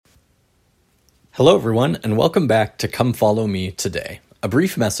Hello, everyone, and welcome back to Come Follow Me Today, a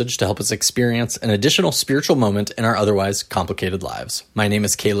brief message to help us experience an additional spiritual moment in our otherwise complicated lives. My name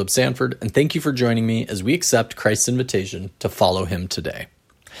is Caleb Sanford, and thank you for joining me as we accept Christ's invitation to follow him today.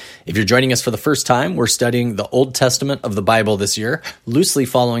 If you're joining us for the first time, we're studying the Old Testament of the Bible this year, loosely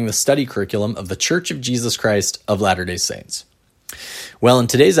following the study curriculum of the Church of Jesus Christ of Latter-day Saints. Well, in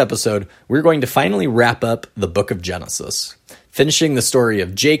today's episode, we're going to finally wrap up the book of Genesis, finishing the story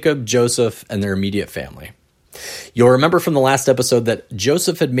of Jacob, Joseph, and their immediate family. You'll remember from the last episode that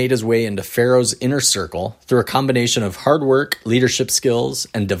Joseph had made his way into Pharaoh's inner circle through a combination of hard work, leadership skills,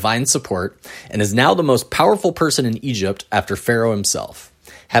 and divine support, and is now the most powerful person in Egypt after Pharaoh himself,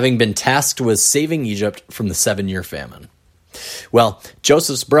 having been tasked with saving Egypt from the 7-year famine. Well,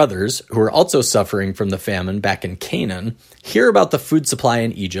 Joseph's brothers, who are also suffering from the famine back in Canaan, hear about the food supply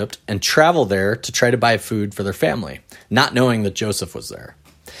in Egypt and travel there to try to buy food for their family, not knowing that Joseph was there.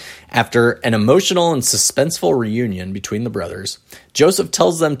 After an emotional and suspenseful reunion between the brothers, Joseph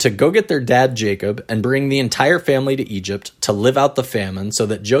tells them to go get their dad Jacob and bring the entire family to Egypt to live out the famine so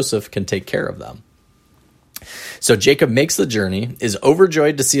that Joseph can take care of them. So Jacob makes the journey, is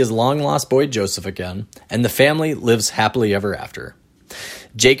overjoyed to see his long-lost boy Joseph again, and the family lives happily ever after.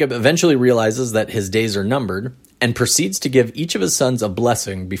 Jacob eventually realizes that his days are numbered and proceeds to give each of his sons a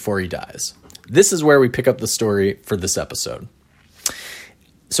blessing before he dies. This is where we pick up the story for this episode.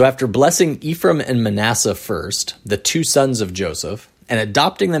 So after blessing Ephraim and Manasseh first, the two sons of Joseph, and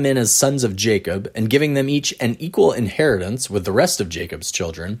adopting them in as sons of Jacob and giving them each an equal inheritance with the rest of Jacob's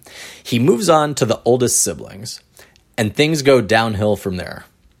children, he moves on to the oldest siblings, and things go downhill from there.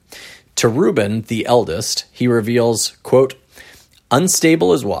 To Reuben, the eldest, he reveals, quote,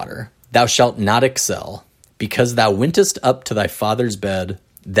 "Unstable as water, thou shalt not excel, because thou wentest up to thy father's bed,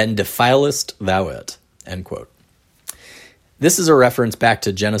 then defilest thou it," end quote. This is a reference back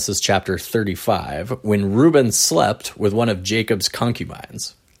to Genesis chapter 35, when Reuben slept with one of Jacob's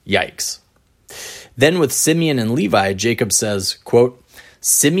concubines. Yikes. Then with Simeon and Levi, Jacob says, quote,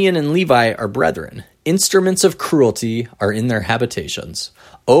 "Simeon and Levi are brethren. Instruments of cruelty are in their habitations.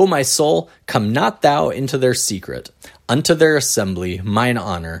 O my soul, come not thou into their secret. Unto their assembly, mine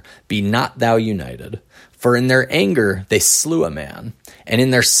honor, be not thou united. For in their anger they slew a man, and in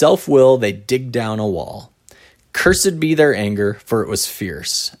their self-will they dig down a wall. Cursed be their anger, for it was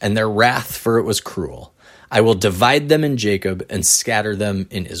fierce, and their wrath, for it was cruel. I will divide them in Jacob and scatter them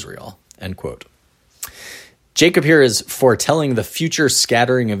in Israel." End quote. Jacob here is foretelling the future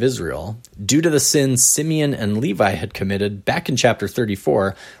scattering of Israel due to the sins Simeon and Levi had committed back in chapter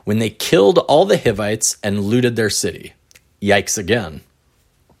 34 when they killed all the Hivites and looted their city. Yikes again.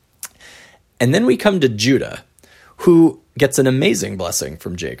 And then we come to Judah, who gets an amazing blessing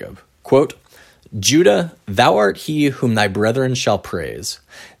from Jacob. Quote, "Judah, thou art he whom thy brethren shall praise.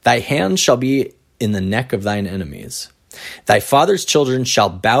 Thy hand shall be in the neck of thine enemies. Thy father's children shall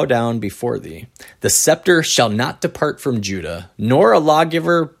bow down before thee. The scepter shall not depart from Judah, nor a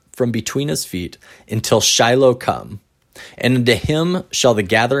lawgiver from between his feet, until Shiloh come. And unto him shall the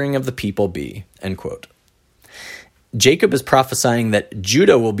gathering of the people be." End quote. Jacob is prophesying that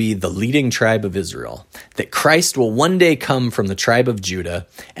Judah will be the leading tribe of Israel, that Christ will one day come from the tribe of Judah,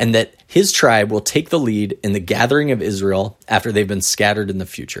 and that his tribe will take the lead in the gathering of Israel after they've been scattered in the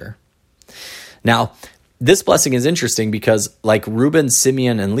future. Now, this blessing is interesting because, like Reuben,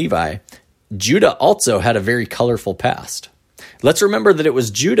 Simeon, and Levi, Judah also had a very colorful past. Let's remember that it was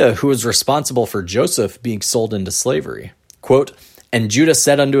Judah who was responsible for Joseph being sold into slavery. Quote, "And Judah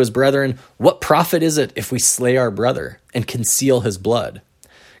said unto his brethren, What profit is it if we slay our brother and conceal his blood?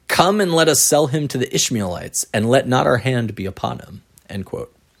 Come and let us sell him to the Ishmaelites, and let not our hand be upon him." End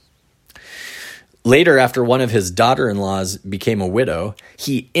quote. Later, after one of his daughter-in-laws became a widow,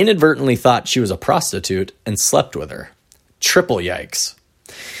 he inadvertently thought she was a prostitute and slept with her. Triple yikes.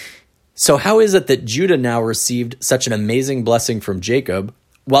 So how is it that Judah now received such an amazing blessing from Jacob,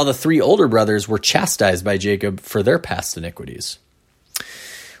 while the 3 older brothers were chastised by Jacob for their past iniquities?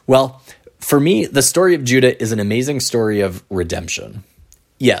 Well, for me, the story of Judah is an amazing story of redemption.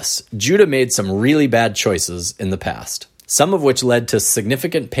 Yes, Judah made some really bad choices in the past, some of which led to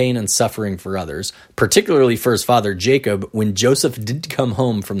significant pain and suffering for others, particularly for his father Jacob when Joseph did come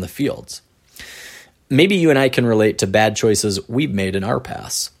home from the fields. Maybe you and I can relate to bad choices we've made in our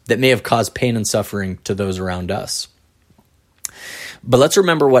past that may have caused pain and suffering to those around us. But let's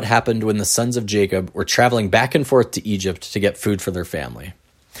remember what happened when the sons of Jacob were traveling back and forth to Egypt to get food for their family.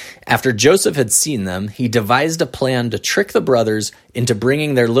 After Joseph had seen them, he devised a plan to trick the brothers into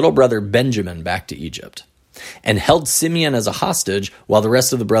bringing their little brother Benjamin back to Egypt, and held Simeon as a hostage while the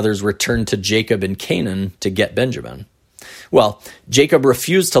rest of the brothers returned to Jacob in Canaan to get Benjamin. Well, Jacob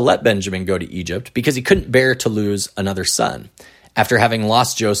refused to let Benjamin go to Egypt because he couldn't bear to lose another son, after having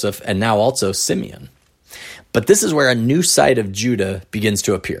lost Joseph and now also Simeon. But this is where a new side of Judah begins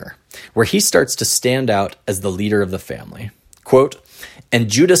to appear, where he starts to stand out as the leader of the family. Quote, "And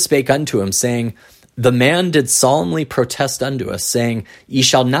Judah spake unto him, saying, The man did solemnly protest unto us, saying, Ye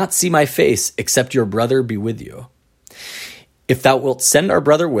shall not see my face, except your brother be with you. If thou wilt send our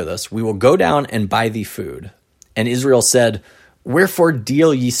brother with us, we will go down and buy thee food. And Israel said, Wherefore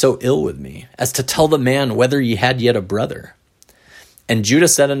deal ye so ill with me, as to tell the man whether ye had yet a brother? And Judah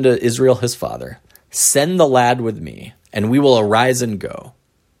said unto Israel his father, Send the lad with me, and we will arise and go,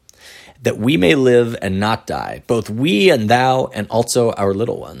 that we may live and not die, both we and thou, and also our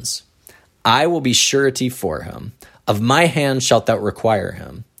little ones. I will be surety for him. Of my hand shalt thou require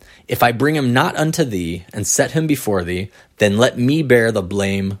him. If I bring him not unto thee, and set him before thee, then let me bear the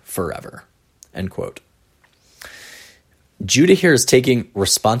blame forever." End quote. Judah here is taking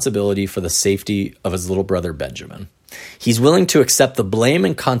responsibility for the safety of his little brother Benjamin. He's willing to accept the blame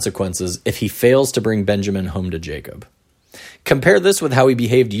and consequences if he fails to bring Benjamin home to Jacob. Compare this with how he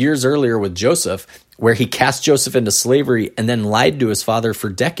behaved years earlier with Joseph, where he cast Joseph into slavery and then lied to his father for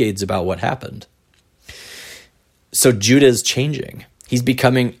decades about what happened. So Judah is changing. He's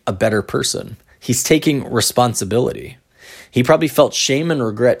becoming a better person. He's taking responsibility. He probably felt shame and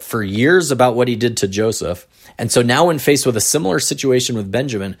regret for years about what he did to Joseph, and so now when faced with a similar situation with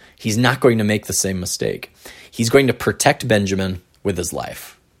Benjamin, he's not going to make the same mistake. He's going to protect Benjamin with his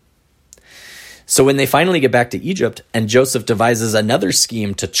life. So when they finally get back to Egypt and Joseph devises another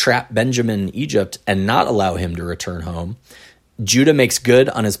scheme to trap Benjamin in Egypt and not allow him to return home, Judah makes good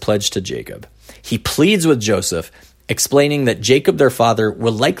on his pledge to Jacob. He pleads with Joseph, explaining that Jacob, their father,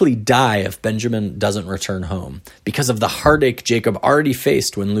 will likely die if Benjamin doesn't return home because of the heartache Jacob already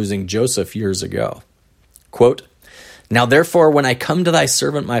faced when losing Joseph years ago. Quote, "Now therefore, when I come to thy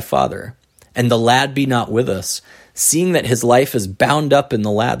servant my father, and the lad be not with us, seeing that his life is bound up in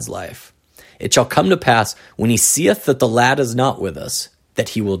the lad's life, it shall come to pass, when he seeth that the lad is not with us, that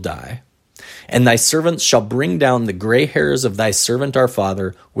he will die. And thy servants shall bring down the gray hairs of thy servant our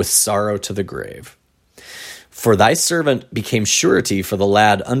father with sorrow to the grave. For thy servant became surety for the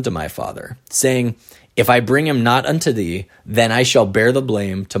lad unto my father, saying, If I bring him not unto thee, then I shall bear the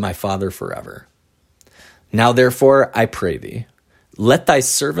blame to my father forever. Now therefore, I pray thee, let thy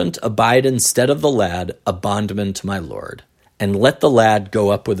servant abide instead of the lad, a bondman to my Lord, and let the lad go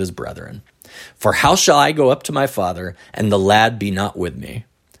up with his brethren. For how shall I go up to my father, and the lad be not with me,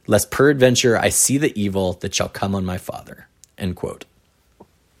 lest peradventure I see the evil that shall come on my father?" End quote.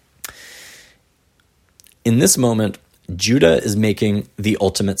 In this moment, Judah is making the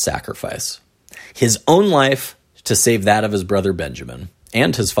ultimate sacrifice, his own life to save that of his brother Benjamin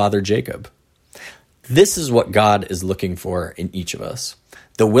and his father Jacob. This is what God is looking for in each of us,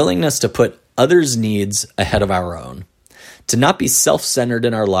 the willingness to put others' needs ahead of our own, to not be self-centered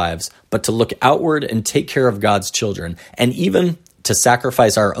in our lives, but to look outward and take care of God's children, and even to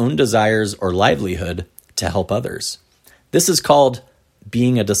sacrifice our own desires or livelihood to help others. This is called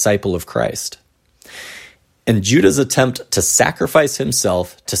being a disciple of Christ. And Judah's attempt to sacrifice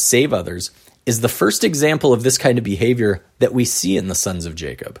himself to save others is the first example of this kind of behavior that we see in the sons of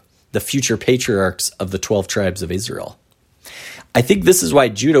Jacob, the future patriarchs of the 12 tribes of Israel. I think this is why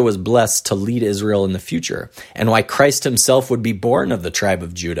Judah was blessed to lead Israel in the future, and why Christ himself would be born of the tribe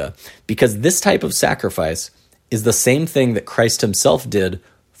of Judah, because this type of sacrifice is the same thing that Christ himself did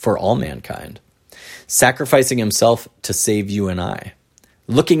for all mankind, sacrificing himself to save you and I,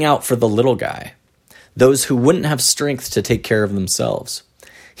 looking out for the little guy, those who wouldn't have strength to take care of themselves,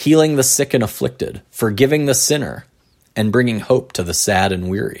 healing the sick and afflicted, forgiving the sinner, and bringing hope to the sad and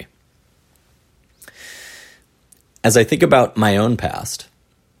weary. As I think about my own past,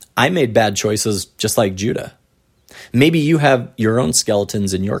 I made bad choices just like Judah. Maybe you have your own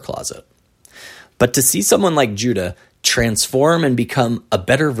skeletons in your closet. But to see someone like Judah transform and become a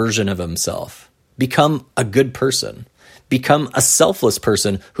better version of himself, become a good person, become a selfless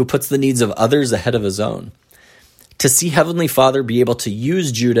person who puts the needs of others ahead of his own, to see Heavenly Father be able to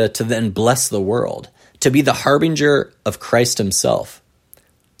use Judah to then bless the world, to be the harbinger of Christ himself,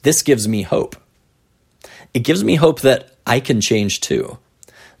 this gives me hope. It gives me hope that I can change too,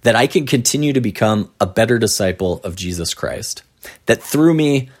 that I can continue to become a better disciple of Jesus Christ, that through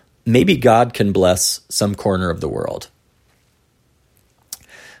me, maybe God can bless some corner of the world.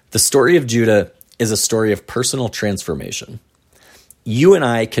 The story of Judah is a story of personal transformation. You and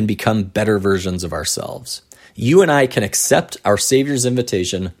I can become better versions of ourselves. You and I can accept our Savior's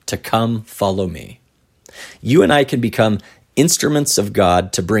invitation to come follow me. You and I can become instruments of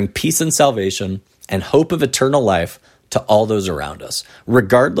God to bring peace and salvation and hope of eternal life to all those around us,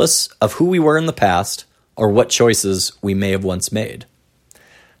 regardless of who we were in the past or what choices we may have once made.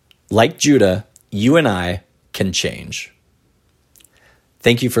 Like Judah, you and I can change.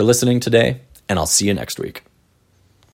 Thank you for listening today, and I'll see you next week.